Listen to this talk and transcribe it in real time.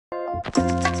We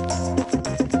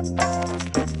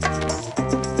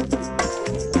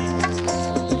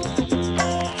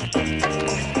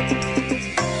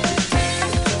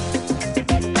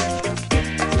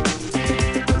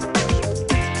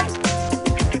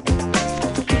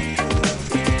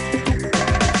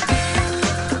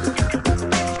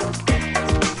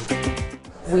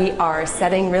are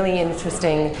setting really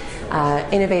interesting,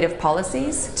 innovative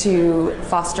policies to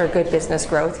foster good business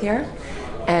growth here.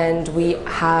 And we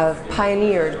have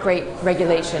pioneered great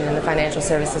regulation in the financial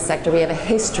services sector. We have a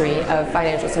history of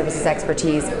financial services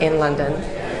expertise in London.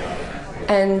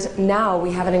 And now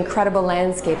we have an incredible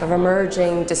landscape of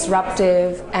emerging,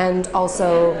 disruptive, and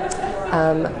also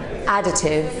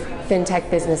additive FinTech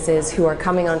businesses who are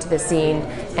coming onto the scene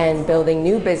and building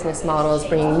new business models,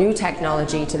 bringing new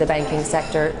technology to the banking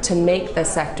sector to make the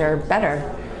sector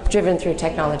better, driven through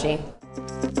technology.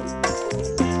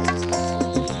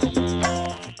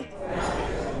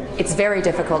 It's very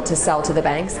difficult to sell to the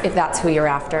banks if that's who you're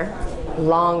after.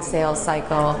 Long sales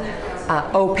cycle,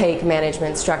 opaque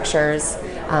management structures,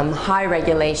 high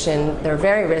regulation, they're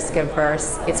very risk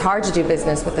averse. It's hard to do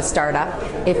business with a startup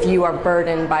if you are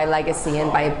burdened by legacy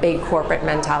and by a big corporate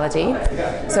mentality.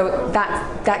 So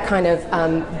that kind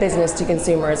of business to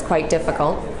consumer is quite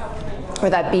difficult,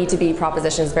 or that B2B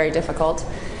proposition is very difficult.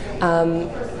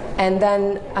 And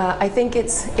then I think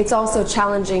it's also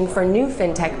challenging for new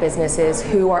FinTech businesses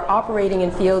who are operating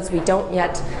in fields we don't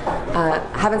yet,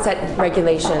 haven't set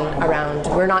regulation around,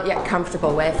 we're not yet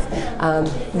comfortable with.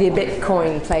 The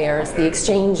Bitcoin players, the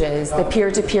exchanges, the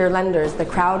peer-to-peer lenders, the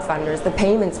crowdfunders, the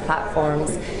payments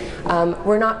platforms.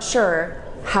 We're not sure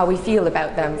how we feel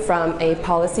about them from a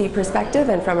policy perspective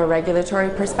and from a regulatory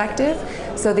perspective.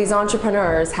 So these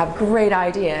entrepreneurs have great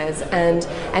ideas and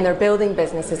they're building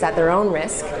businesses at their own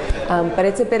risk, but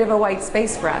it's a bit of a white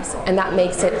space for us, and that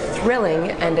makes it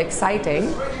thrilling and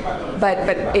exciting, but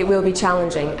it will be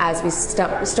challenging as we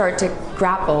start to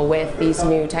grapple with these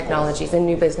new technologies and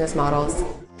new business models.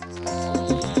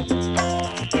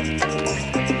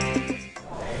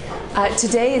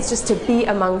 Today is just to be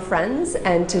among friends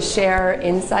and to share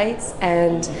insights,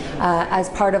 and as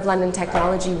part of London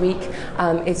Technology Week,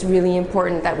 it's really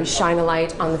important that we shine a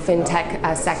light on the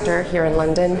FinTech sector here in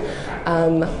London.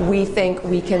 We think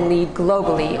we can lead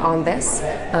globally on this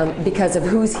because of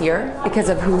who's here, because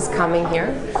of who's coming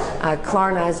here.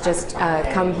 Klarna has just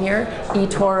come here.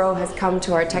 eToro has come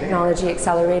to our technology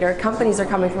accelerator. Companies are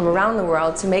coming from around the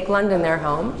world to make London their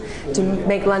home, to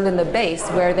make London the base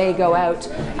where they go out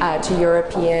to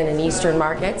European and Eastern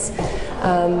markets.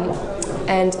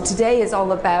 And today is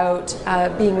all about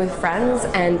being with friends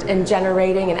and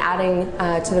generating and adding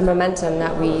to the momentum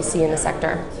that we see in the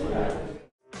sector.